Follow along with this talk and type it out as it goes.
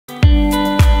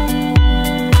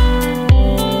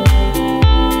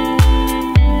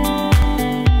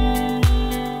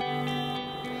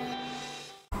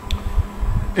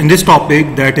In this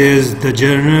topic, that is the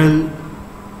general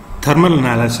thermal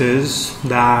analysis,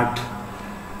 that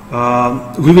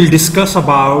we will discuss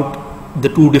about the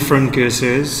two different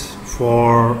cases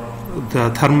for the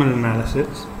thermal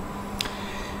analysis.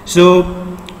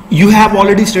 So you have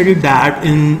already studied that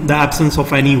in the absence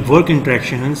of any work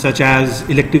interaction such as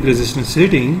electric resistance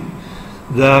heating,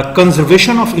 the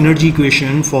conservation of energy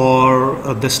equation for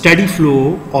the steady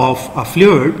flow of a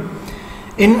fluid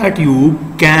in a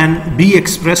tube can be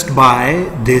expressed by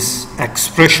this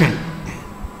expression,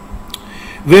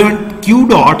 where Q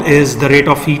dot is the rate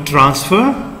of heat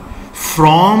transfer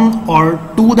from or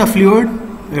to the fluid,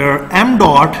 where M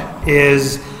dot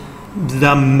is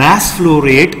the mass flow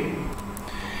rate,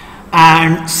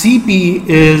 and Cp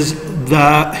is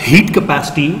the heat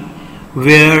capacity,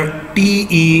 where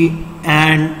Te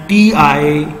and Ti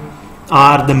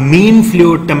are the mean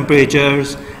fluid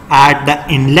temperatures at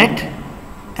the inlet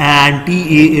and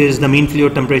Te is the mean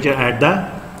fluid temperature at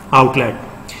the outlet.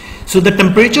 So the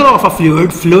temperature of a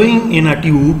fluid flowing in a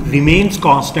tube remains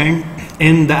constant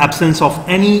in the absence of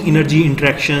any energy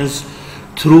interactions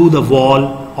through the wall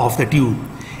of the tube.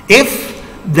 If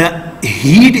the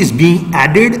heat is being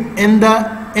added in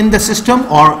the system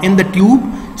or in the tube,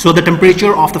 so the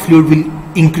temperature of the fluid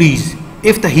will increase.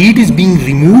 If the heat is being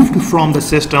removed from the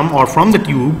system or from the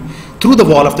tube through the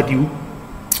wall of the tube,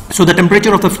 so the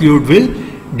temperature of the fluid will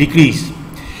decrease.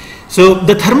 So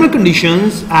the thermal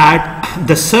conditions at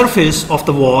the surface of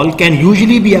the wall can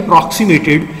usually be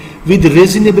approximated with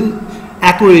reasonable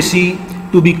accuracy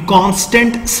to be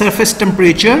constant surface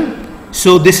temperature.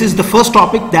 So this is the first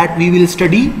topic that we will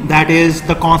study, that is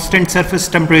the constant surface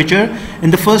temperature. In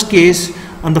the first case,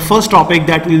 on the first topic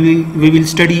that we will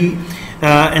study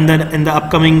in the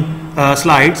upcoming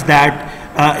slides,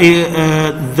 that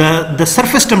the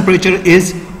surface temperature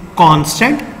is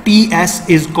constant, Ts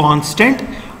is constant,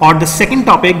 or the second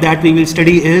topic that we will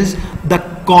study is the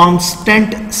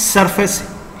constant surface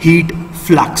heat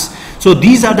flux. So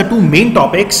these are the two main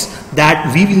topics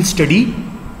that we will study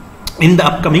in the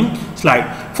upcoming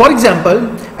slide. For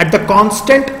example, at the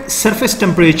constant surface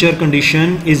temperature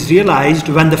condition is realized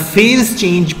when the phase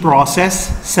change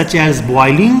process such as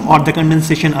boiling or the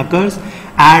condensation occurs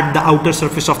at the outer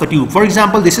surface of the tube. For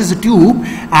example, this is a tube,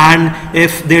 and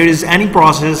if there is any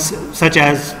process such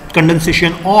as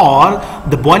condensation or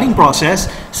the boiling process,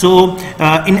 so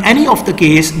in any of the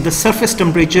case the surface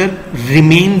temperature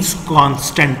remains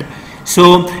constant.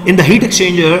 So in the heat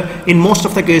exchanger, in most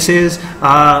of the cases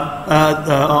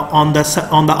on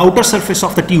the outer surface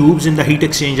of the tubes in the heat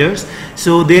exchangers,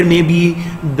 so there may be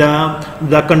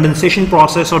the condensation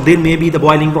process or there may be the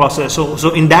boiling process.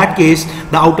 So in that case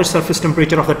the outer surface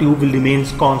temperature of the tube will remain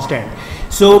constant.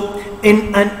 So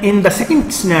in the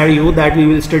second scenario that we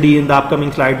will study in the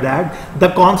upcoming slide, that the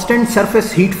constant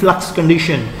surface heat flux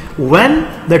condition, when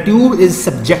the tube is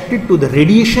subjected to the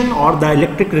radiation or the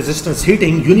electric resistance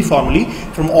heating uniformly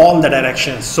from all the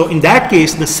directions. So in that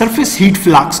case the surface heat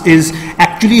flux is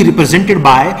actually represented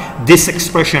by this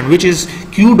expression, which is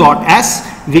Q dot S,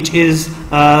 which is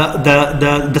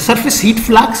the surface heat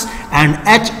flux, and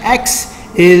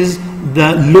Hx is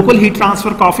the local heat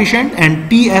transfer coefficient, and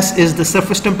Ts is the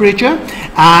surface temperature,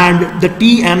 and the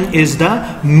Tm is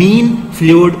the mean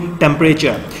fluid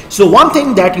temperature. So one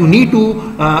thing that you need to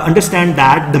understand,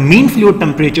 that the mean fluid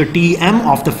temperature Tm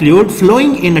of the fluid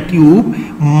flowing in a tube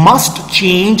must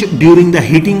change during the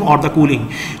heating or the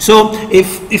cooling. So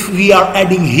if we are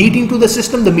adding heat into the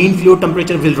system, the mean fluid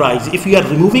temperature will rise. If we are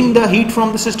removing the heat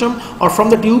from the system or from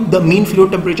the tube, the mean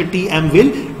fluid temperature Tm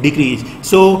will decrease.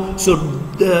 So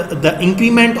the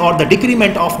increment or the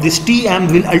decrement of this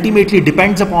Tm will ultimately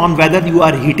depends upon whether you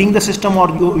are heating the system or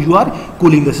you are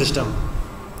cooling the system.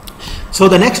 So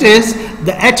the next is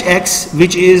the Hx,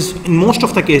 which is in most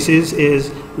of the cases is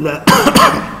the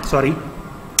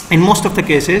in most of the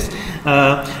cases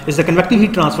is the convective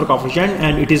heat transfer coefficient,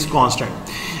 and it is constant.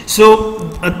 So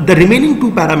the remaining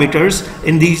two parameters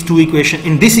in these two equation,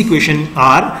 in this equation,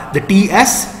 are the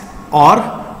Ts or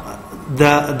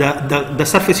the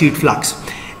surface heat flux.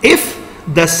 If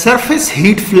the surface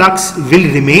heat flux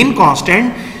will remain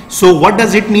constant, so what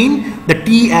does it mean? The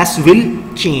Ts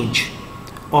will change.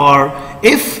 Or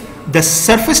if the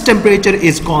surface temperature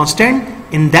is constant,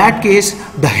 in that case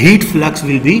the heat flux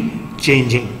will be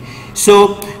changing.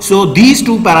 So these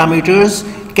two parameters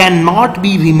cannot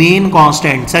be remain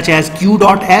constant, such as Q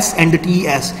dot S and the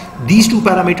Ts. These two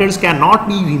parameters cannot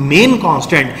be remain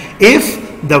constant. If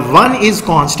the one is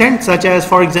constant, such as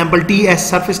for example Ts,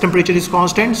 surface temperature is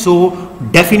constant, so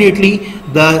definitely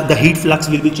the heat flux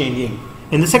will be changing.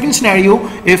 In the second scenario,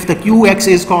 if the Qx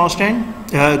is constant,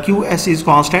 Qs is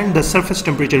constant, the surface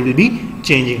temperature will be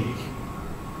changing.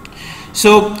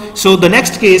 So the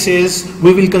next case is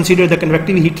we will consider the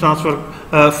convective heat transfer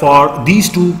for these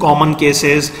two common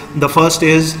cases. The first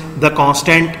is the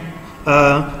constant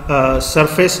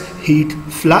surface heat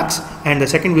flux, and the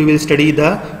second we will study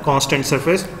the constant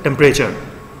surface temperature.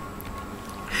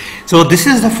 So this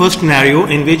is the first scenario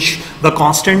in which the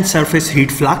constant surface heat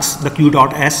flux, the Q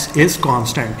dot S, is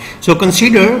constant. So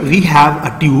consider we have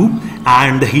a tube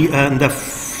and the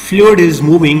fluid is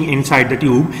moving inside the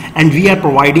tube, and we are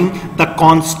providing the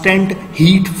constant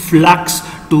heat flux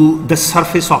to the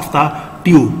surface of the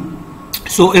tube.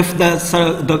 So if the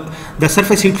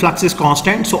surface heat flux is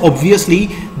constant, so obviously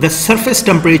the surface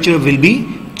temperature will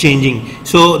be changing.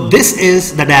 So this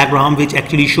is the diagram which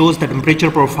actually shows the temperature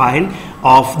profile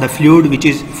of the fluid which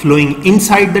is flowing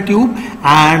inside the tube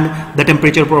and the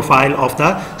temperature profile of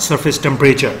the surface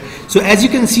temperature. So as you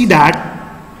can see that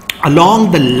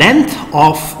along the length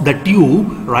of the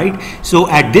tube, right, so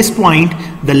at this point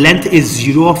the length is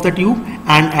 0 of the tube,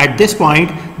 and at this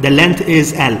point the length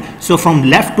is L. So from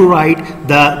left to right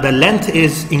the length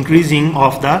is increasing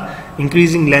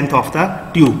length of the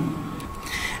tube.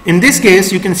 In this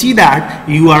case you can see that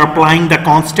you are applying the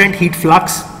constant heat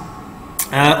flux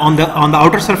on the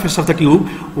outer surface of the tube.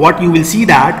 What you will see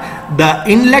that the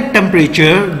inlet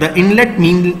temperature, the inlet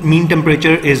mean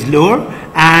temperature is lower,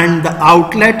 and the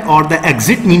outlet or the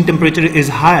exit mean temperature is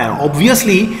higher.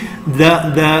 Obviously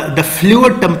the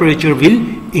fluid temperature will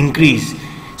increase.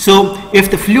 So if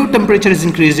the fluid temperature is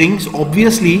increasing, so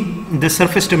obviously the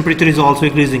surface temperature is also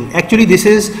increasing. Actually this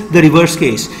is the reverse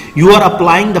case. You are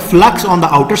applying the flux on the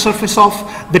outer surface of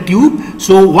the tube.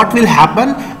 So what will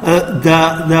happen?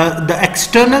 The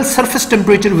external surface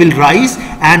temperature will rise,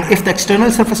 and if the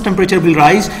external surface temperature will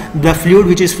rise, the fluid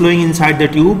which is flowing inside the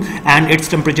tube and its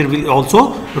temperature will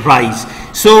also rise.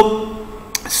 So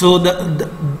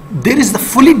there is the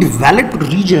fully developed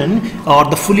region, or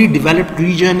the fully developed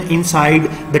region inside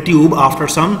the tube after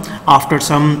some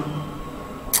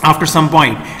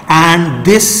point, and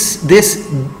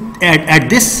at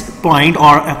this point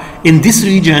or in this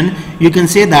region you can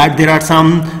say that there are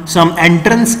some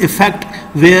entrance effect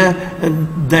where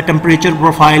the temperature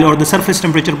profile or the surface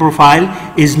temperature profile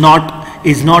is not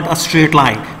a straight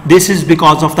line. This is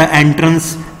because of the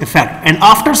entrance effect, and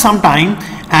after some time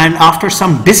and after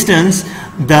some distance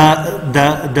there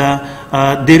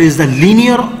is the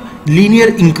linear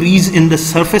increase in the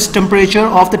surface temperature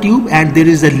of the tube, and there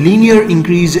is a linear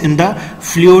increase in the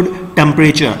fluid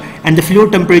temperature, and the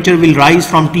fluid temperature will rise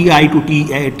from Ti to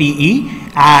Te,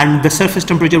 and the surface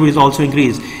temperature will also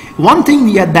increase. One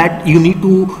thing that you need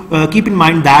to keep in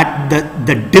mind, that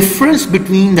the difference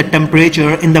between the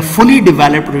temperature in the fully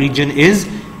developed region is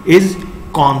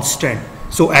constant.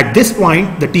 So at this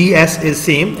point the Ts is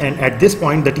same, and at this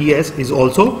point the Ts is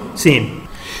also same.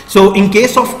 So in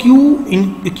case of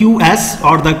Qs,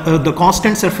 or the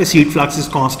constant surface heat flux is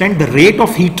constant, the rate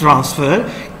of heat transfer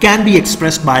can be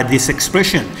expressed by this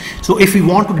expression. So if we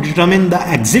want to determine the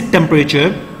exit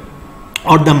temperature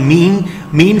or the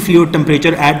mean fluid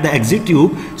temperature at the exit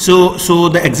tube, so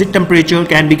the exit temperature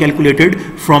can be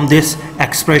calculated from this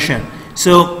expression.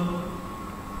 So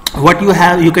what you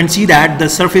have, you can see that the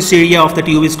surface area of the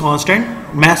tube is constant,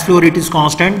 mass flow rate is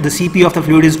constant, the Cp of the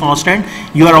fluid is constant.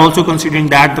 You are also considering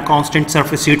that the constant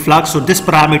surface heat flux, so this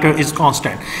parameter is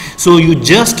constant. So you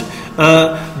just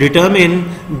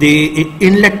determine the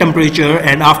inlet temperature,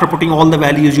 and after putting all the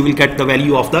values you will get the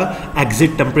value of the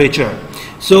exit temperature.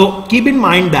 So keep in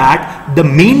mind that the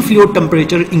mean fluid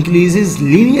temperature increases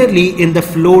linearly in the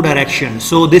flow direction.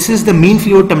 So this is the mean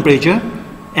fluid temperature,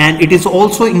 and it is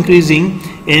also increasing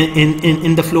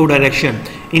in the flow direction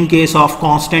in case of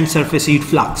constant surface heat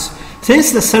flux.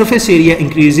 Since the surface area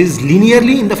increases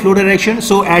linearly in the flow direction,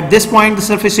 so at this point the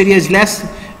surface area is less.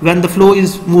 When the flow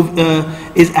is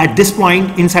at this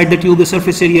point inside the tube, the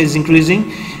surface area is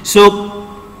increasing. So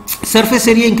surface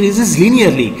area increases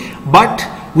linearly, but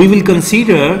we will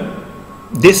consider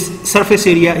this surface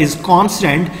area is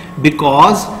constant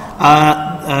because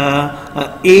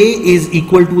A is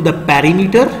equal to the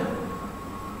perimeter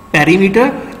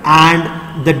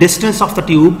and the distance of the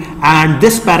tube, and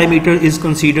this parameter is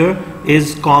considered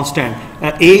is constant.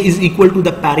 A is equal to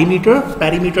the perimeter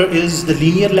is the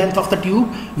linear length of the tube,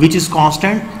 which is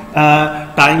constant,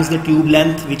 times the tube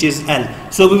length, which is L.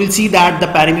 So we will see that the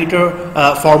perimeter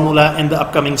formula in the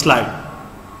upcoming slide.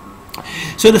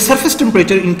 So the surface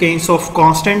temperature in case of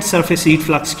constant surface heat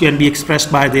flux can be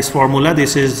expressed by this formula.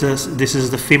 This is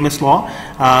the famous law,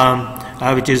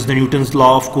 which is the Newton's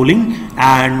law of cooling,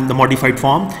 and the modified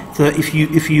form. So if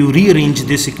you rearrange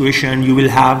this equation, you will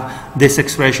have this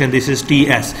expression. This is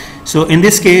Ts. So in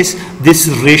this case, this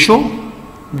ratio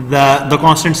the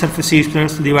constant surface heat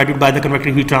flux divided by the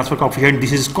convective heat transfer coefficient.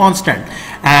 This is constant,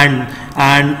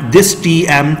 and this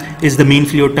Tm is the mean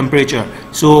fluid temperature.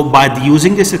 So by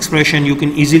using this expression, you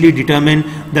can easily determine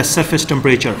the surface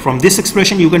temperature. From this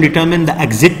expression, you can determine the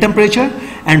exit temperature,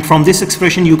 and from this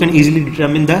expression, you can easily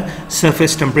determine the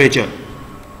surface temperature.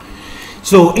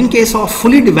 So in case of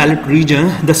fully developed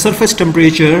region, the surface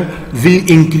temperature will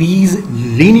increase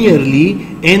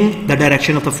linearly in the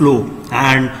direction of the flow,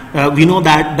 and we know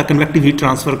that the convective heat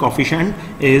transfer coefficient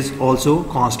is also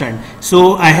constant.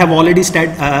 So I have already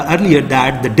said earlier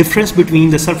that the difference between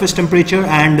the surface temperature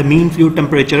and the mean fluid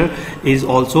temperature is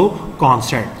also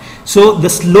constant. So the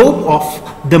slope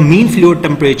of the mean fluid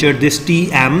temperature, this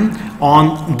Tm,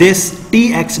 on this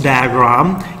Tx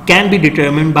diagram can be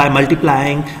determined by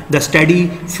multiplying the steady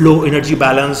flow energy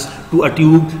balance to a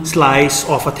tube slice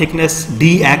of a thickness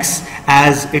dx,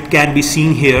 as it can be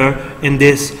seen here in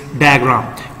this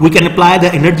diagram. We can apply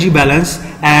the energy balance,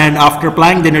 and after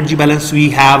applying the energy balance, we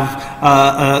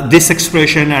have this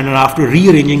expression, and after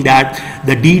rearranging that,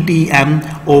 the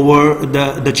dTm over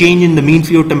the change in the mean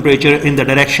fluid temperature in the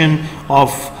direction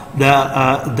of the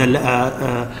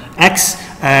x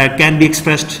can be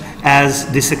expressed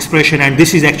as this expression, and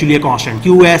this is actually a constant.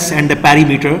 Qs and the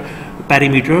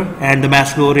perimeter and the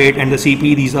mass flow rate and the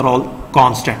Cp, these are all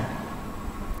constant.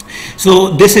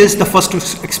 So this is the first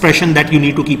expression that you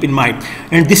need to keep in mind,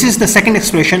 and this is the second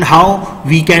expression, how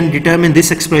we can determine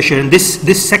this expression.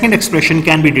 This second expression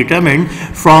can be determined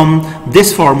from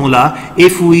this formula.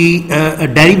 If we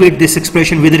derivate this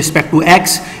expression with respect to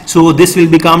x, so this will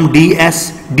become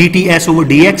dTs over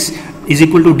dx is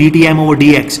equal to dTm over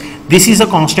dx. This is a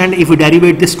constant. If we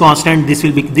derivate this constant,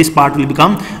 this part will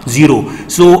become 0.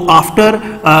 So after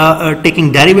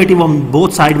taking derivative on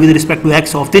both sides with respect to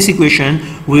x of this equation,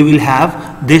 we will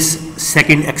have this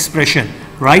second expression,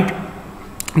 right?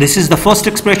 This is the first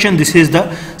expression, this is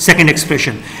the second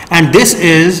expression, and this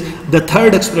is the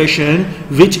third expression,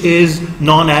 which is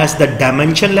known as the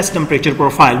dimensionless temperature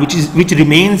profile, which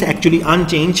remains actually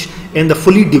unchanged in the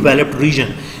fully developed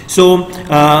region. So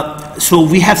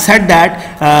we have said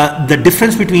that the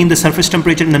difference between the surface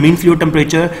temperature and the mean fluid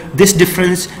temperature, this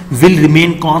difference will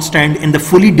remain constant in the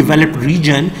fully developed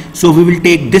region. So we will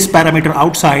take this parameter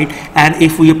outside, and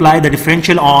if we apply the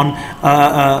differential on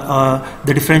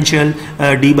the differential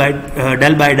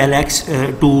del by del x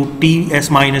to Ts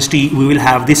minus T, we will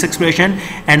have this expression,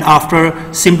 and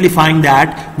after simplifying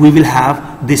that, we will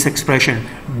have this expression,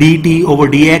 dt over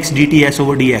dx, dts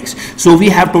over dx. So we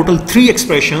have total 3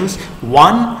 expressions,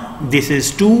 1, this is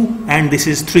 2, and this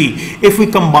is 3. If we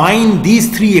combine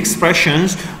these 3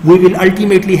 expressions, we will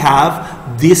ultimately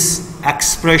have this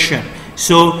expression.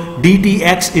 So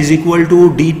dtx is equal to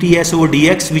dts over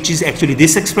dx, which is actually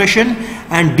this expression,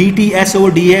 and dts over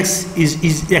dx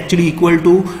is actually equal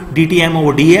to dtm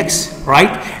over dx, right?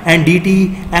 And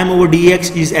dtm over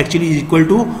dx is actually equal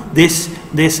to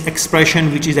this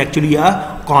expression, which is actually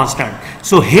a constant.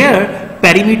 So here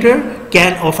perimeter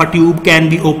of a tube can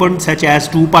be opened such as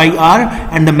 2 pi r,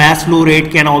 and the mass flow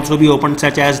rate can also be opened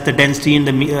such as the density and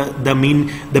the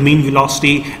mean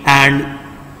velocity and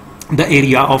the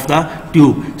area of the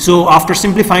tube. So after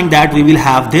simplifying that, we will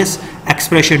have this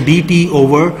expression dt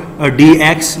over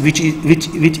dx,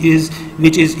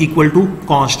 which is equal to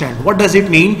constant. What does it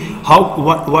mean?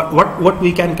 What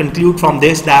we can conclude from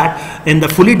this, that in the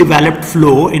fully developed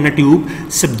flow in a tube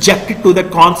subjected to the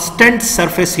constant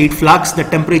surface heat flux, the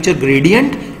temperature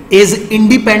gradient is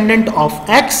independent of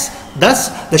x. Thus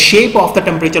the shape of the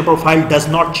temperature profile does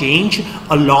not change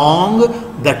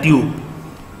along the tube.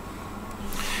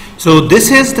 So this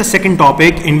is the second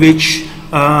topic, in which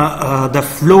the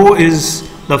flow is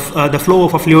the flow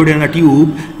of a fluid in a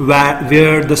tube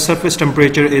where the surface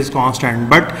temperature is constant,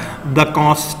 but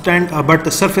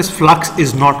the surface flux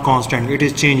is not constant, it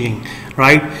is changing,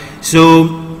 right?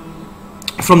 So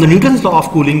from the Newton's law of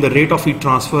cooling, the rate of heat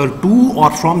transfer to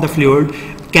or from the fluid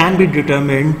can be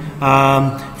determined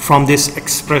from this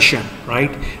expression, right?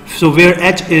 So where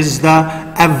H is the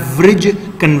average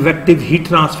convective heat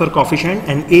transfer coefficient,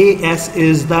 and AS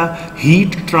is the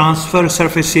heat transfer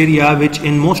surface area, which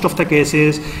in most of the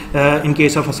cases, in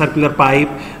case of a circular pipe,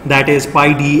 that is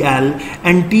pi dl,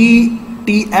 and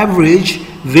T average,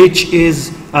 which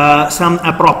is some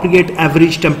appropriate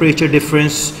average temperature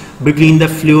difference between the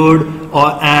fluid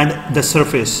and the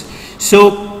surface.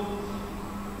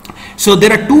 So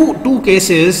there are two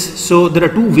cases, so there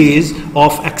are 2 ways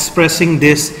of expressing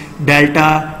this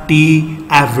delta T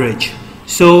average.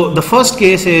 So the first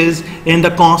case is in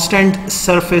the constant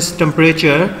surface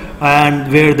temperature,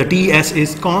 and where the Ts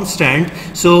is constant.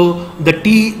 So the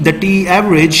T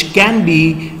average can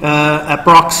be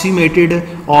approximated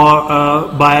or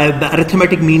by the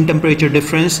arithmetic mean temperature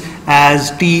difference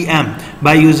as Tm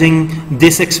by using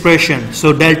this expression.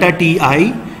 So delta Ti,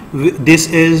 this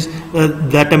is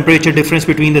the temperature difference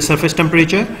between the surface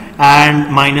temperature and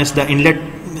minus the inlet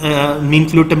mean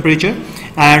fluid temperature,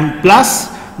 and plus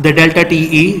the delta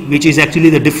Te, which is actually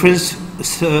the difference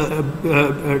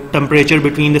temperature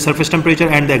between the surface temperature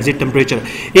and the exit temperature.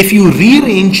 If you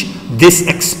rearrange this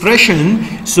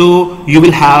expression, so you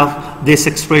will have this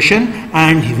expression,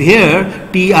 and here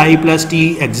Ti plus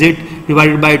T exit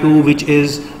divided by 2, which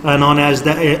is known as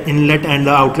the inlet and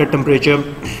the outlet temperature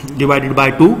divided by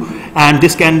 2, and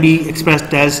this can be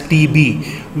expressed as Tb,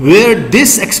 where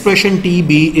this expression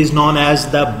Tb is known as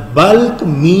the bulk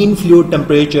mean fluid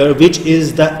temperature, which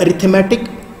is the arithmetic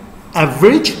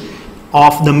average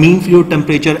of the mean fluid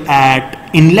temperature at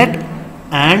inlet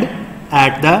and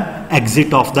at the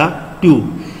exit of the tube.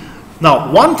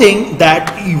 Now, one thing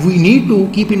that we need to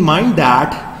keep in mind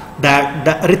that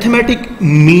the arithmetic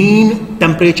mean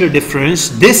temperature difference,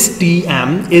 this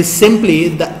Tm, is simply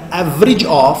the average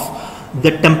of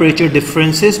the temperature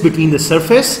differences between the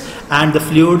surface and the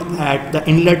fluid at the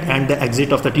inlet and the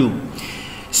exit of the tube.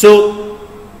 So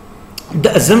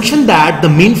the assumption that the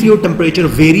mean fluid temperature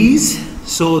varies,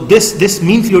 so this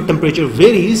mean fluid temperature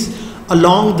varies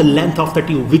along the length of the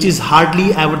tube, which is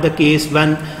hardly ever the case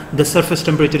when the surface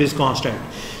temperature is constant.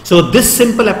 So this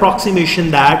simple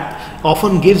approximation that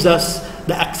often gives us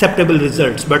the acceptable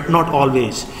results, but not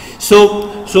always.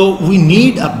 So we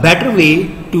need a better way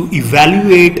to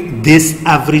evaluate this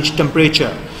average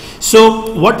temperature.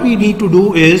 So what we need to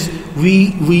do is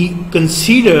we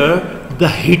consider the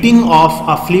heating of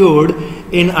a fluid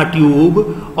in a tube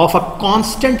of a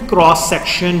constant cross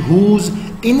section whose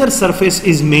inner surface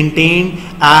is maintained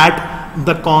at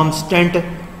the constant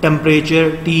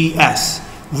temperature Ts.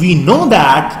 We know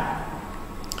that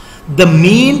the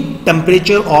mean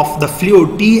temperature of the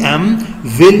fluid Tm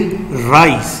will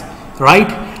rise,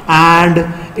 right, and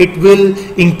it will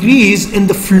increase in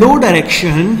the flow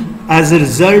direction as a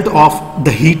result of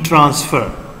the heat transfer,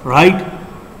 right.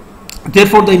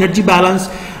 Therefore, the energy balance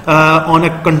on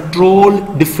a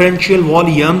controlled differential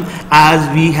volume, as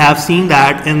we have seen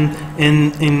that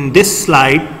in this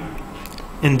slide.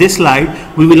 In this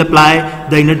slide, we will apply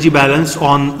the energy balance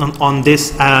on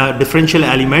this differential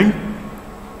element.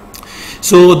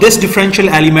 So this differential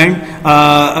element,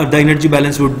 the energy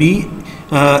balance would be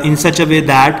in such a way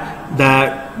that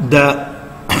the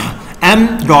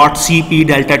m dot Cp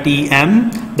delta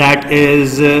Tm, that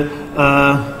is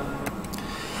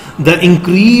the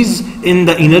increase in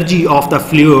the energy of the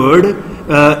fluid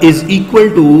is equal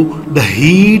to the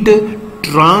heat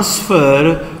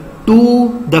transfer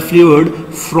to the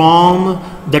fluid from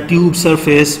the tube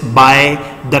surface by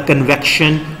the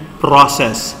convection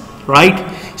process, right.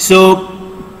 So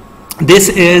this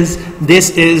is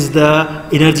the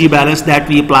energy balance that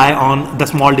we apply on the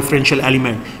small differential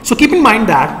element. So keep in mind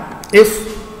that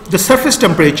if the surface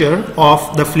temperature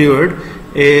of the fluid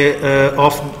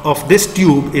of this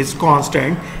tube is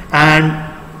constant and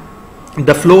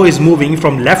the flow is moving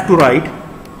from left to right,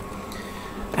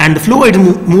 and the flow is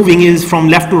moving is from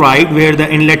left to right, where the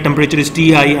inlet temperature is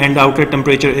Ti and the outlet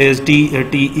temperature is Te,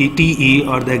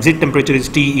 or the exit temperature is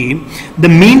Te, the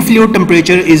mean fluid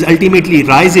temperature is ultimately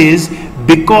rises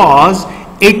because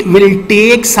it will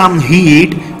take some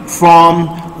heat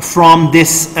from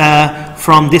this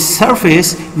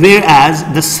surface, whereas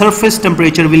the surface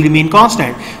temperature will remain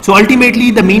constant. So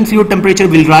ultimately the mean fluid temperature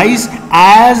will rise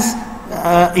as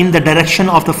in the direction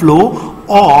of the flow,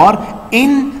 or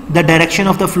in the direction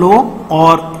of the flow,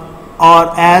 or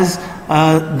as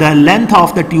the length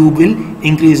of the tube will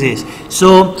increases.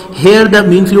 So here the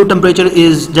mean fluid temperature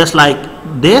is just like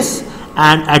this,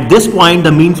 and at this point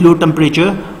the mean fluid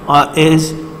temperature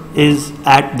is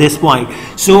at this point.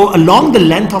 So along the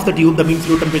length of the tube the mean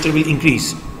fluid temperature will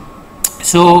increase.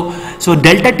 So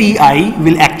delta Ti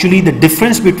will actually the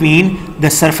difference between the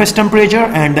surface temperature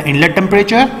and the inlet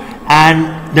temperature,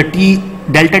 and the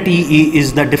delta Te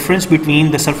is the difference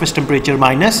between the surface temperature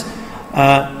minus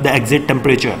the exit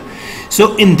temperature.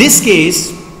 So in this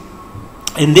case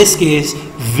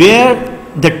where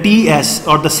the Ts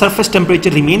or the surface temperature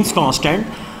remains constant,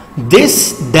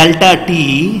 this delta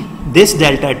T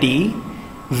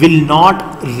will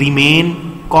not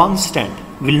remain constant,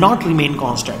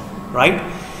 right.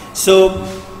 So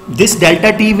this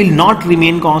delta T will not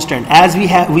remain constant, as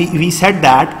we said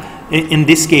that in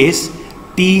this case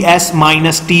Ts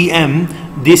minus Tm,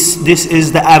 this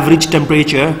is the average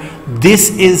temperature. This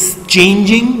is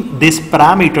changing this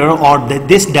parameter, or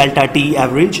this delta T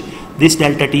average,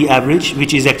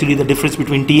 which is actually the difference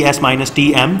between Ts minus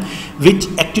Tm, which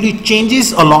actually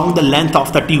changes along the length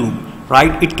of the tube,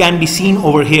 right? It can be seen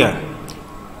over here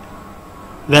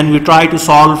when we try to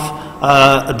solve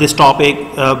this topic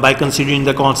by considering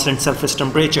the constant surface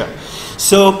temperature.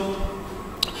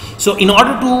 So in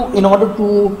order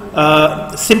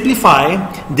to simplify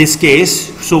this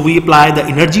case, so we apply the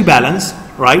energy balance,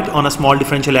 right, on a small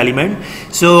differential element.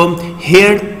 So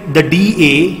here the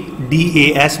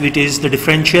DAS, which is the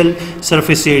differential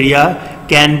surface area,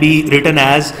 can be written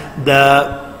as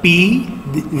the P,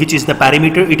 which is the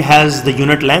parameter. It has the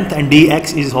unit length, and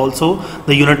dx is also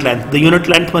the unit length. The unit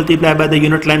length multiplied by the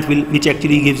unit length which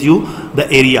actually gives you the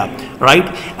area, right?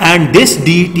 And this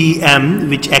dtm,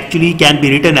 which actually can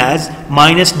be written as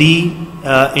minus d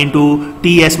into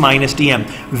Ts minus Tm.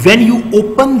 When you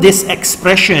open this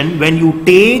expression, when you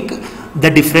take the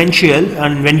differential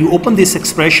and when you open this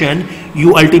expression,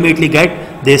 you ultimately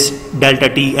get this delta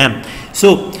Tm.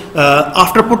 So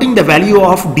after putting the value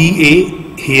of dA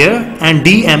here and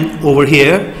dm over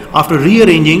here, after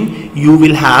rearranging, you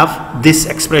will have this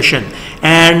expression,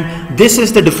 and this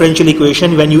is the differential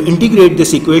equation. When you integrate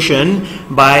this equation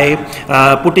by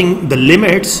putting the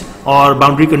limits or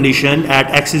boundary condition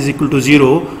at x is equal to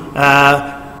 0,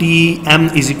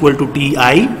 Tm is equal to Ti,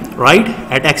 right?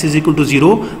 At x is equal to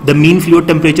 0, the mean fluid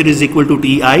temperature is equal to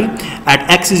Ti. At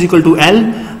x is equal to L,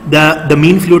 the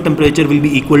mean fluid temperature will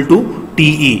be equal to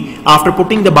Te. After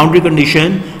putting the boundary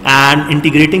condition and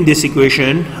integrating this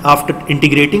equation, after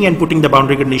integrating and putting the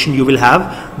boundary condition, you will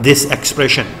have this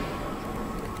expression.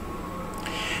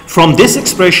 From this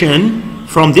expression,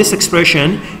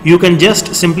 you can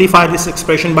just simplify this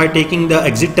expression by taking the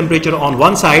exit temperature on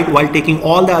one side while taking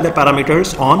all the other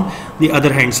parameters on the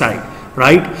other hand side,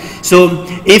 right? So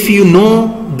if you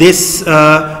know this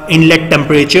inlet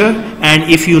temperature, and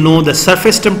if you know the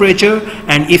surface temperature,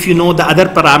 and if you know the other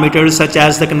parameters such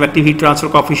as the convective heat transfer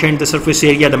coefficient, the surface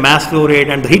area, the mass flow rate,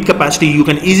 and the heat capacity, you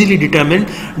can easily determine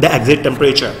the exit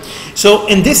temperature. So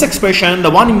in this expression,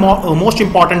 the most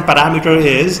important parameter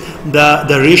is the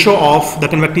ratio of the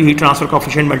convective heat transfer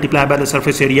coefficient multiplied by the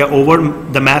surface area over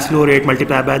the mass flow rate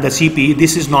multiplied by the Cp.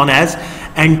 This is known as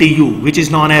NTU, which is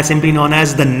simply known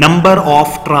as the number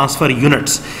of transfer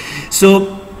units.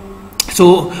 So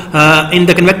in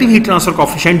the convective heat transfer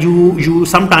coefficient, you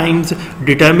sometimes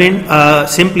determine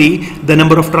simply the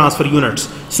number of transfer units.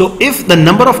 So if the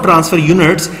number of transfer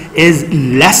units is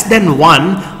less than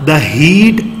 1, the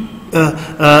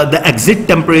exit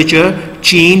temperature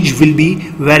change will be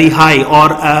very high,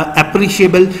 or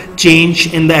appreciable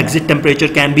change in the exit temperature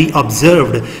can be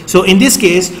observed. So in this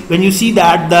case, when you see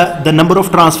that the number of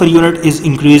transfer unit is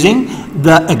increasing,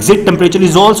 the exit temperature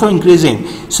is also increasing.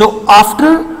 So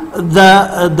after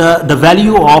the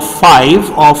value of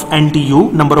 5 of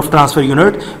NTU, number of transfer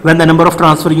unit, when the number of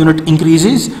transfer unit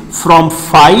increases from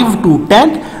 5 to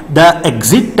 10, the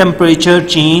exit temperature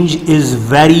change is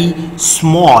very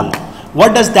small.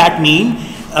 What does that mean?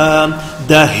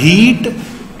 The heat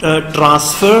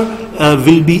transfer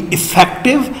will be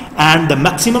effective, and the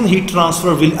maximum heat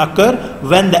transfer will occur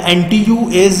when the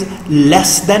NTU is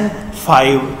less than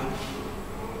 5.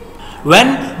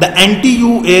 When the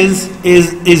NTU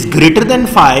is greater than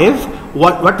 5,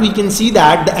 what we can see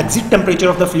that the exit temperature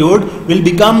of the fluid will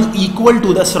become equal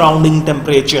to the surrounding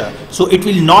temperature. So it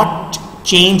will not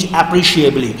change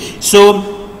appreciably. So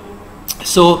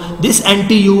this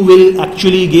NTU will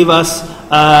actually give us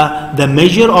the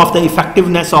measure of the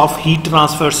effectiveness of heat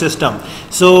transfer system.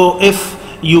 So if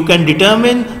you can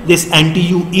determine this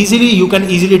NTU easily, you can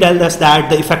easily tell us that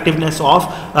the effectiveness of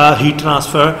heat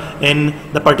transfer in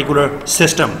the particular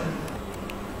system.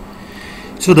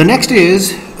 So the next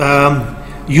is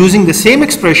using the same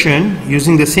expression,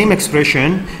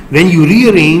 when you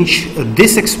rearrange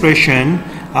this expression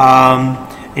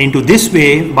into this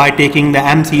way by taking the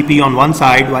MCP on one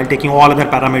side while taking all other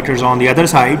parameters on the other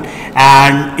side,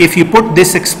 and if you put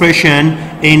this expression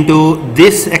into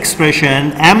this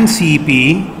expression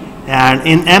MCP, and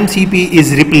in MCP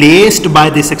is replaced by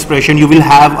this expression, you will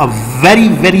have a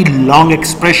very long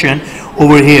expression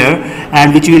over here,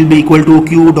 and which will be equal to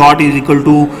Q dot is equal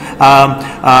to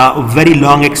very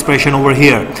long expression over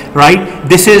here, right?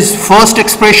 This is first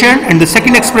expression, and the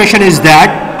second expression is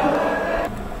that.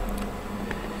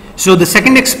 So the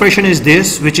second expression is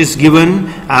this, which is given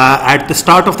at the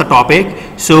start of the topic.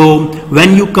 So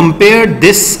when you compare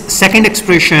this second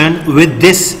expression with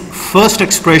this first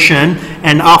expression,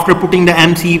 and after putting the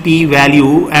MCP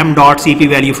value, m dot Cp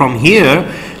value from here,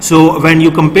 so when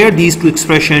you compare these two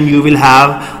expressions, you will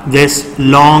have this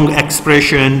long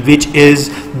expression which is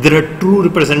the true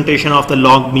representation of the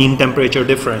log mean temperature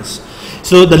difference.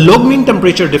 So the log mean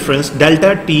temperature difference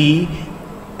delta T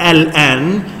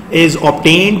ln is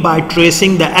obtained by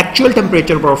tracing the actual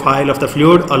temperature profile of the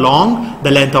fluid along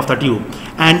the length of the tube,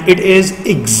 and it is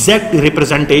exact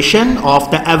representation of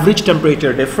the average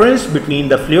temperature difference between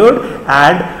the fluid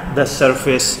and the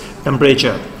surface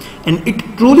temperature, and it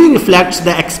truly reflects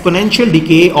the exponential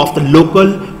decay of the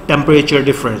local temperature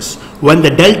difference. When the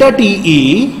delta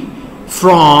TE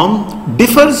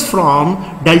differs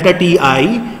from delta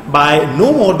TI by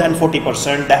no more than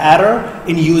 40%, the error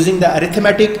in using the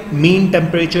arithmetic mean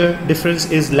temperature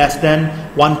difference is less than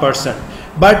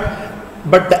 1%.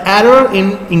 But the error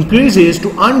increases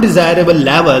to undesirable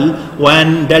level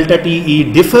when delta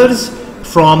TE differs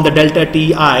from the delta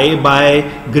TI by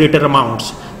greater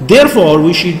amounts. Therefore,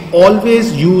 we should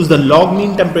always use the log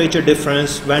mean temperature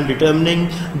difference when determining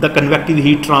the convective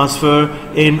heat transfer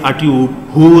in a tube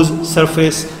whose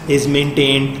surface is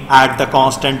maintained at the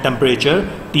constant temperature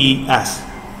Ts.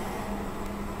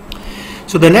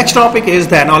 So the next topic is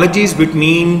the analogies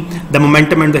between the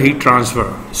momentum and the heat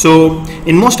transfer. So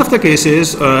in most of the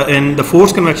cases in the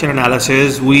force convection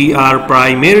analysis, we are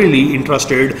primarily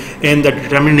interested in the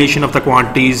determination of the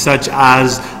quantities such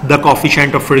as the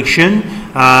coefficient of friction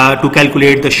to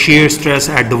calculate the shear stress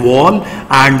at the wall,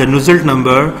 and the Nusselt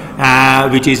number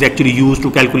which is actually used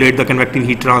to calculate the convective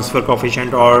heat transfer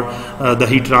coefficient or the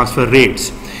heat transfer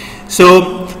rates.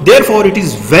 So therefore it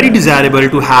is very desirable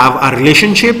to have a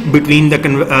relationship between the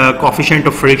coefficient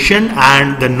of friction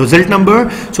and the Nusselt number,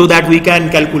 so that we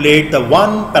can calculate the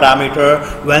one parameter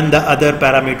when the other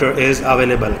parameter is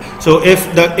available. So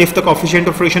if the coefficient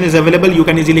of friction is available, you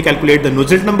can easily calculate the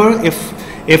Nusselt number.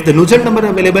 If the Nusselt number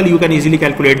available, you can easily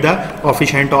calculate the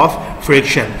coefficient of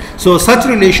friction. So such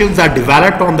relations are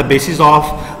developed on the basis of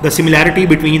the similarity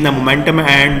between the momentum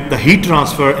and the heat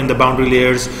transfer in the boundary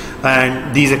layers,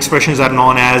 and these expressions are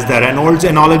known as the Reynolds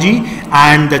analogy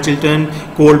and the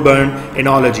Chilton-Colburn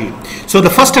analogy. So the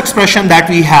first expression that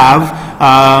we have,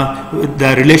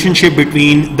 the relationship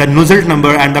between the Nusselt number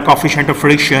and the coefficient of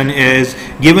friction, is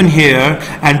given here,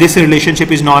 and this relationship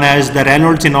is known as the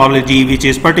Reynolds analogy, which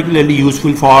is particularly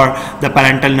useful for the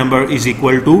Prandtl number is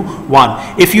equal to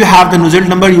 1. If you have the Nusselt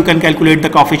number, you can calculate the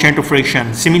coefficient of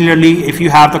friction. Similarly, if you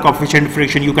have the coefficient of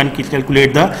friction, you can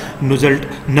calculate the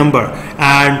Nusselt number,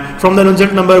 and from the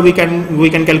Nusselt number we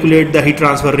can calculate the heat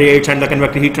transfer rates and the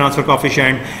convective heat transfer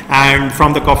coefficient, and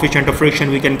from the coefficient of friction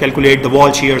we can calculate the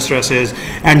wall shear stresses,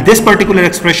 and this particular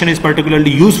expression is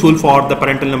particularly useful for the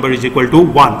Prandtl number is equal to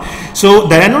 1. So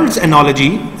the Reynolds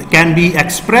analogy can be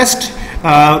expressed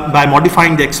by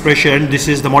modifying the expression. This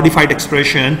is the modified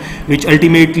expression which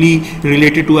ultimately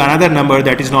related to another number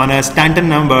that is known as Stanton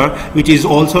number, which is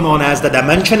also known as the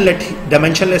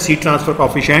dimensionless heat transfer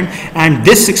coefficient, and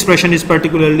this expression is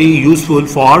particularly useful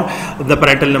for the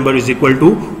Prandtl number is equal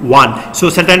to 1. So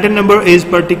Stanton number is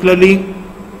particularly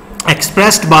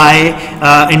expressed by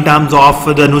in terms of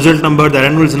the Nusselt number, the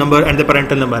Reynolds number, and the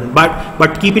Prandtl number,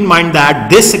 but keep in mind that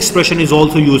this expression is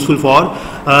also useful for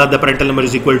the Prandtl number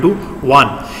is equal to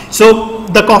 1. So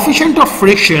the coefficient of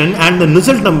friction and the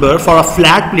Nusselt number for a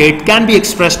flat plate can be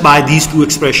expressed by these two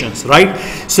expressions, right?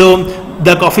 So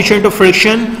the coefficient of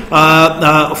friction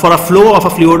for a flow of a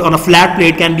fluid on a flat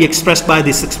plate can be expressed by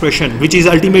this expression, which is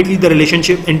ultimately the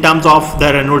relationship in terms of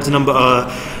the Reynolds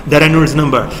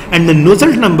number, and the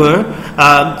Nusselt number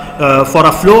for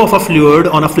a flow of a fluid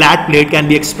on a flat plate can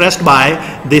be expressed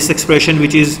by this expression,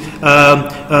 which is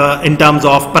in terms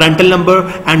of Prandtl number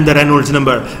and the Reynolds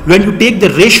number. When you take the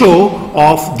ratio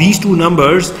of these two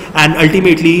numbers, and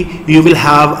ultimately you will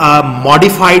have a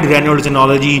modified Reynolds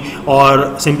analogy,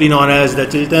 or simply known as the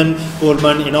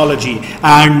Chilton-Colburn analogy,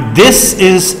 and this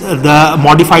is the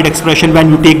modified expression when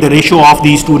you take the ratio of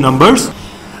these two numbers.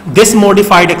 This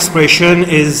modified expression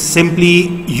is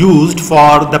simply used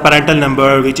for the Prandtl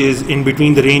number, which is in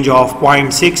between the range of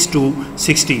 0.6 to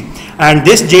 60, and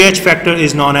this JH factor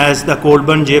is known as the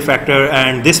Colburn J factor,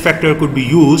 and this factor could be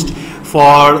used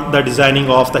for the designing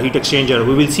of the heat exchanger.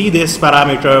 We will see this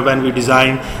parameter when we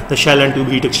design the shell and tube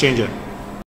heat exchanger.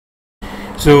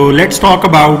 So let's talk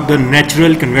about the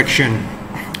natural convection.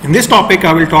 In this topic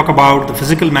I will talk about the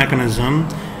physical mechanism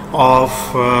of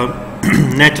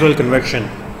natural convection.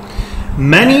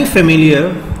 Many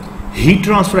familiar heat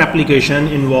transfer application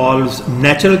involves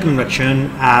natural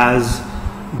convection as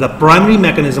the primary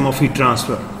mechanism of heat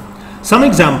transfer. Some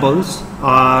examples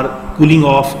are cooling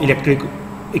of electric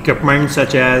equipment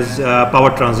such as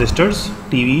power transistors,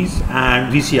 TVs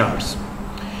and VCRs.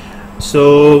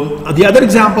 So the other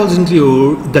examples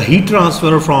include the heat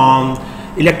transfer from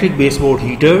electric baseboard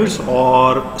heaters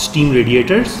or steam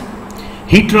radiators,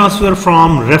 heat transfer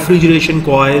from refrigeration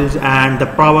coils and the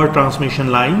power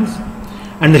transmission lines,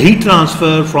 and the heat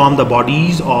transfer from the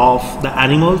bodies of the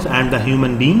animals and the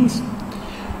human beings.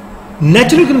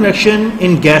 Natural convection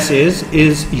in gases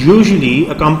is usually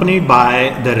accompanied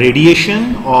by the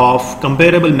radiation of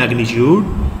comparable magnitude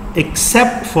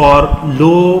except for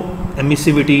low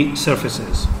emissivity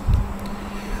surfaces.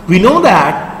 We know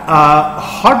that a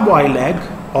hot boiled egg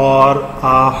or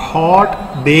a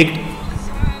hot baked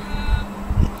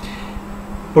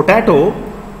potato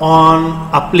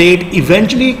on a plate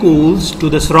eventually cools to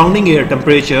the surrounding air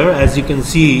temperature, as you can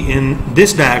see in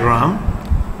this diagram,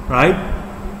 right?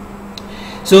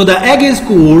 So the egg is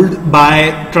cooled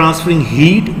by transferring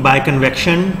heat by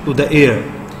convection to the air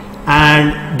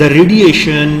and the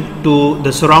radiation to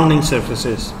the surrounding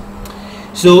surfaces.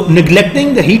 So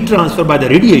neglecting the heat transfer by the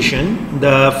radiation,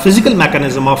 the physical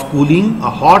mechanism of cooling a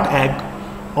hot egg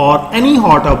or any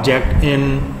hot object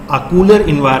in a cooler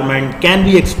environment can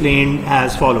be explained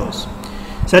as follows,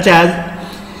 such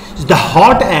as the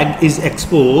hot egg is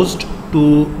exposed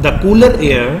to the cooler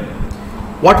air.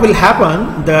 What will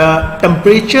happen? The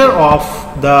temperature of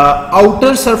the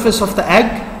outer surface of the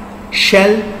egg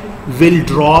shell will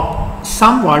drop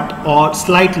somewhat or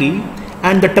slightly,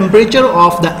 and the temperature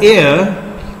of the air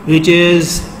which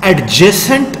is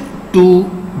adjacent to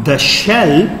the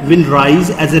shell will rise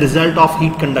as a result of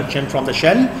heat conduction from the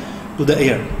shell to the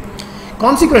air.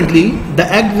 Consequently, the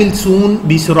egg will soon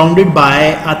be surrounded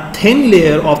by a thin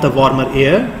layer of the warmer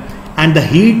air, and the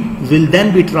heat will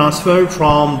then be transferred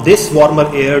from this warmer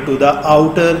air to the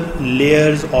outer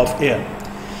layers of air.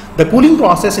 The cooling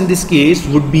process in this case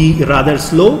would be rather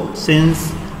slow,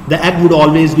 since the egg would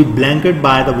always be blanketed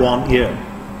by the warm air,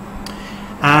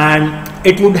 and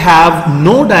it would have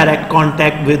no direct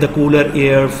contact with the cooler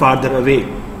air farther away.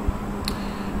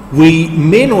 We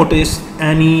may notice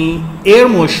any air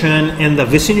motion in the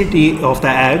vicinity of the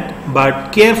egg,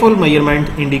 but careful measurement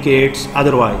indicates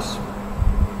otherwise.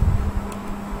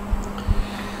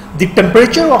 The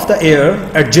temperature of the air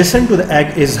adjacent to the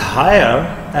egg is higher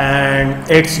and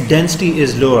its density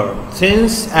is lower,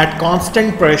 since at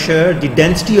constant pressure the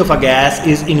density of a gas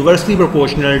is inversely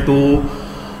proportional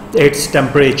to its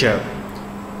temperature.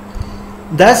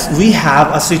 Thus, we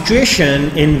have a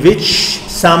situation in which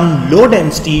some low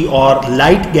density or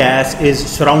light gas is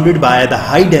surrounded by the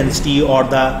high density or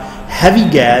the heavy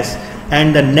gas,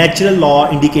 and the natural law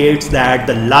indicates that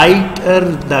the lighter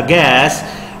the gas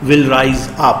will rise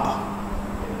up.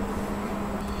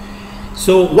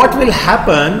 So what will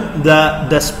happen?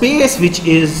 The space which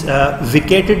is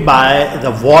vacated by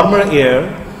the warmer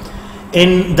air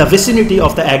in the vicinity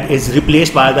of the egg is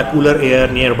replaced by the cooler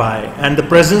air nearby, and the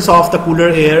presence of the cooler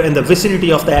air in the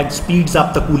vicinity of the egg speeds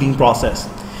up the cooling process.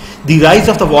 The rise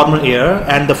of the warmer air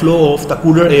and the flow of the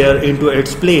cooler air into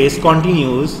its place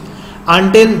continues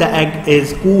until the egg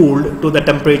is cooled to the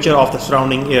temperature of the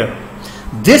surrounding air.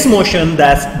 This motion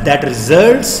that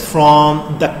results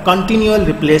from the continual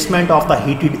replacement of the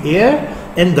heated air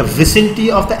in the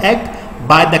vicinity of the egg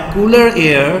by the cooler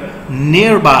air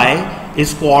nearby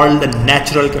is called the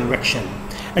natural convection,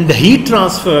 and the heat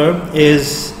transfer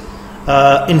is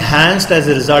enhanced as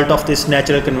a result of this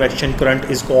natural convection current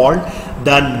is called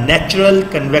the natural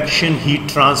convection heat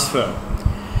transfer.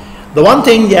 The one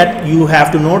thing that you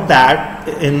have to note that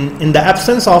in the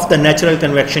absence of the natural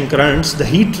convection currents, the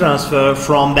heat transfer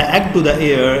from the egg to the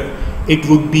air, it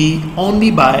would be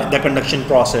only by the conduction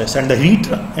process, and the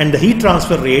heat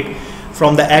transfer rate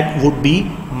from the egg would be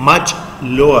much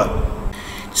lower.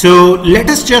 So let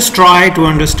us just try to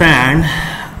understand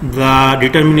the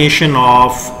determination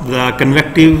of the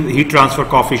convective heat transfer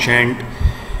coefficient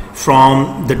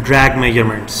from the drag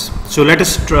measurements. So let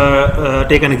us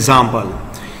take an example.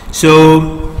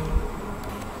 So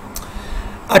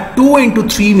a 2 into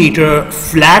 3 meter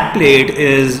flat plate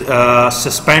is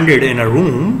suspended in a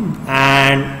room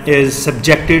and is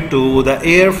subjected to the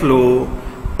airflow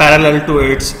parallel to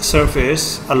its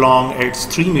surface along its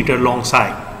 3 meter long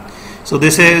side. So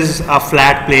this is a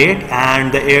flat plate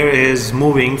and the air is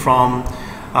moving from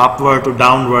upward to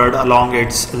downward along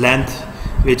its length,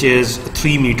 which is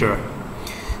 3 meter.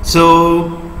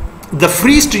 So the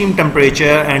free stream temperature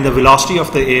and the velocity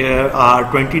of the air are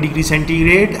 20 degrees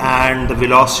centigrade, and the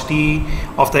velocity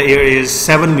of the air is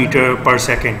 7 meter per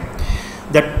second.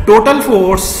 The total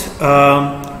force,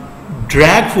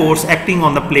 drag force acting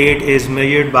on the plate is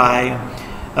measured by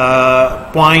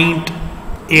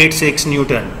 0.86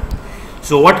 Newton.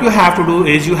 So what you have to do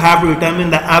is you have to determine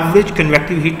the average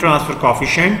convective heat transfer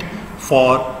coefficient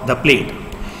for the plate.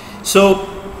 So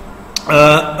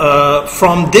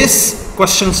from this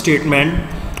question statement,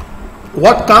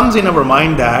 what comes in our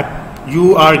mind that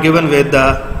you are given with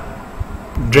the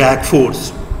drag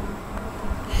force.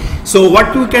 So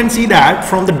what you can see that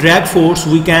from the drag force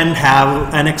we can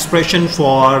have an expression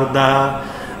for the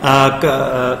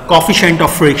coefficient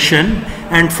of friction,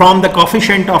 and from the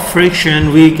coefficient of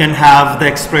friction we can have the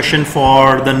expression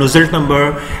for the Nusselt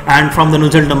number, and from the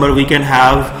Nusselt number we can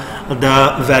have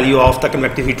the value of the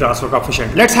convective heat transfer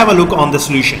coefficient. Let's have a look on the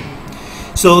solution.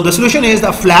 So the solution is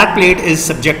the flat plate is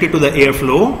subjected to the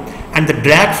airflow and the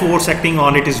drag force acting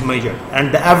on it is measured,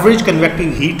 and the average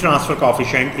convective heat transfer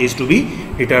coefficient is to be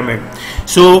determined.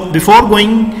 So before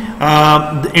going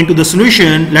into the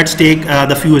solution, let's take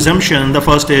the few assumptions. The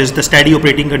first is the steady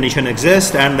operating condition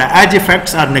exists and the edge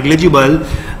effects are negligible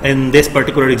in this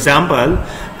particular example,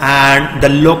 and the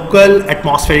local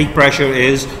atmospheric pressure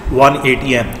is 1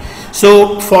 atm.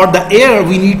 So for the air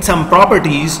we need some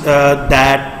properties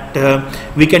that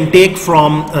we can take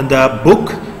from the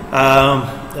book,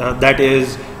 that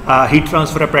is heat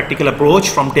transfer practical approach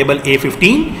from table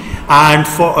A15, and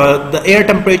for the air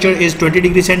temperature is 20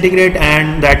 degrees centigrade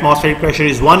and the atmospheric pressure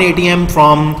is 1 atm.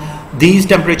 From these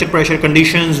temperature pressure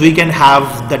conditions we can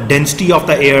have the density of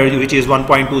the air, which is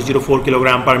 1.204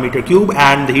 kilogram per meter cube,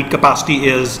 and the heat capacity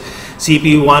is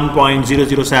Cp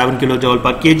 1.007 kilojoule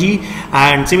per kg,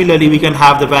 and similarly we can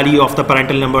have the value of the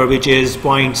Prandtl number, which is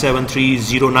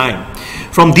 0.7309.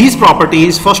 From these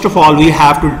properties, first of all we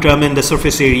have to determine the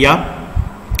surface area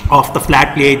of the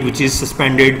flat plate which is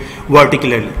suspended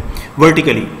vertically.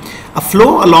 A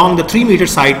flow along the 3 meter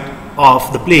side of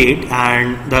the plate,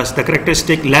 and thus the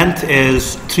characteristic length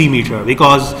is 3 meter,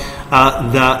 because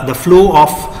the flow of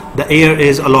the air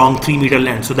is along 3 meter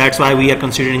length. So that's why we are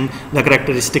considering the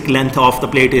characteristic length of the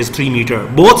plate is 3 meter.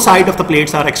 Both sides of the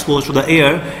plates are exposed to the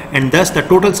air, and thus the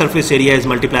total surface area is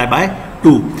multiplied by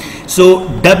 2. So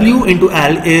W into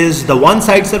L is the one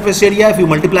side surface area. If you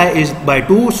multiply is by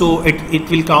 2, so it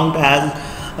will count as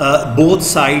both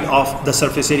side of the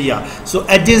surface area. So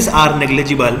edges are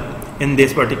negligible in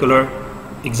this particular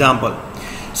example.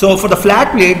 So for the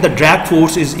flat plate, the drag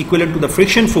force is equivalent to the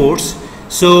friction force.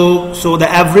 So the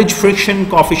average friction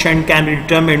coefficient can be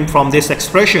determined from this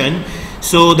expression.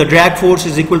 So the drag force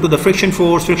is equal to the friction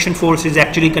force. Friction force is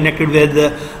actually connected with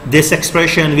this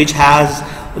expression which has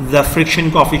the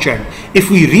friction coefficient. If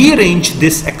we rearrange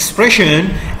this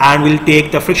expression and we'll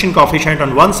take the friction coefficient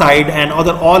on one side and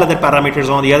all other parameters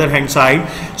on the other hand side,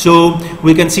 so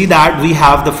we can see that we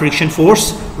have the friction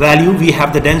force value, we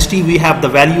have the density, we have the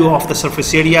value of the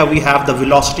surface area, we have the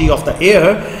velocity of the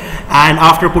air, and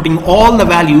after putting all the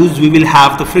values we will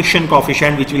have the friction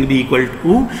coefficient which will be equal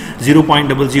to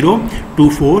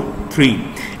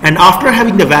 0.00243. And after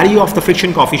having the value of the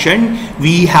friction coefficient,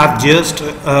 we have just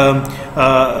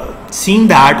seen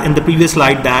that in the previous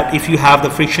slide that if you have the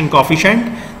friction coefficient,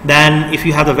 then if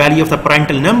you have the value of the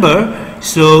Prandtl number,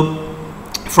 so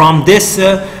from this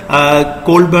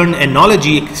Colburn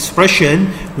analogy expression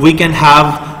we can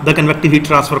have the convective heat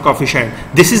transfer coefficient.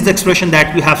 This is the expression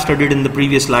that we have studied in the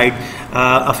previous slide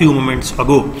a few moments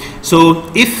ago. So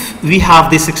if we have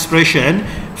this expression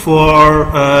for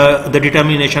the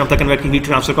determination of the convective heat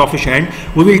transfer coefficient,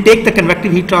 we will take the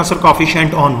convective heat transfer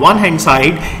coefficient on one hand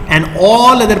side and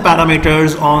all other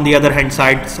parameters on the other hand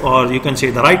side, or you can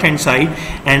say the right hand side,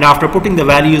 and after putting the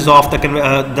values of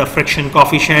the friction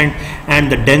coefficient and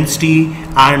the density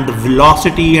and the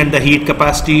velocity and the heat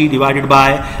capacity divided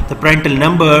by the Prandtl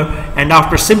number, and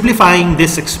after simplifying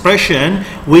this expression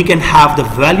we can have the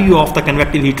value of the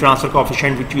convective heat transfer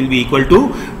coefficient which will be equal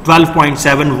to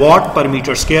 12.7 watt per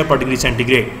meter square per degree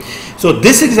centigrade. So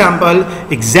this example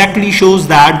exactly shows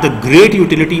that the great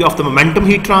utility of the momentum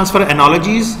heat transfer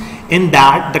analogies, in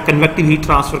that the convective heat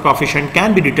transfer coefficient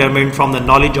can be determined from the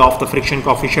knowledge of the friction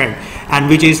coefficient, and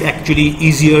which is actually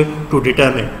easier to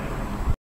determine.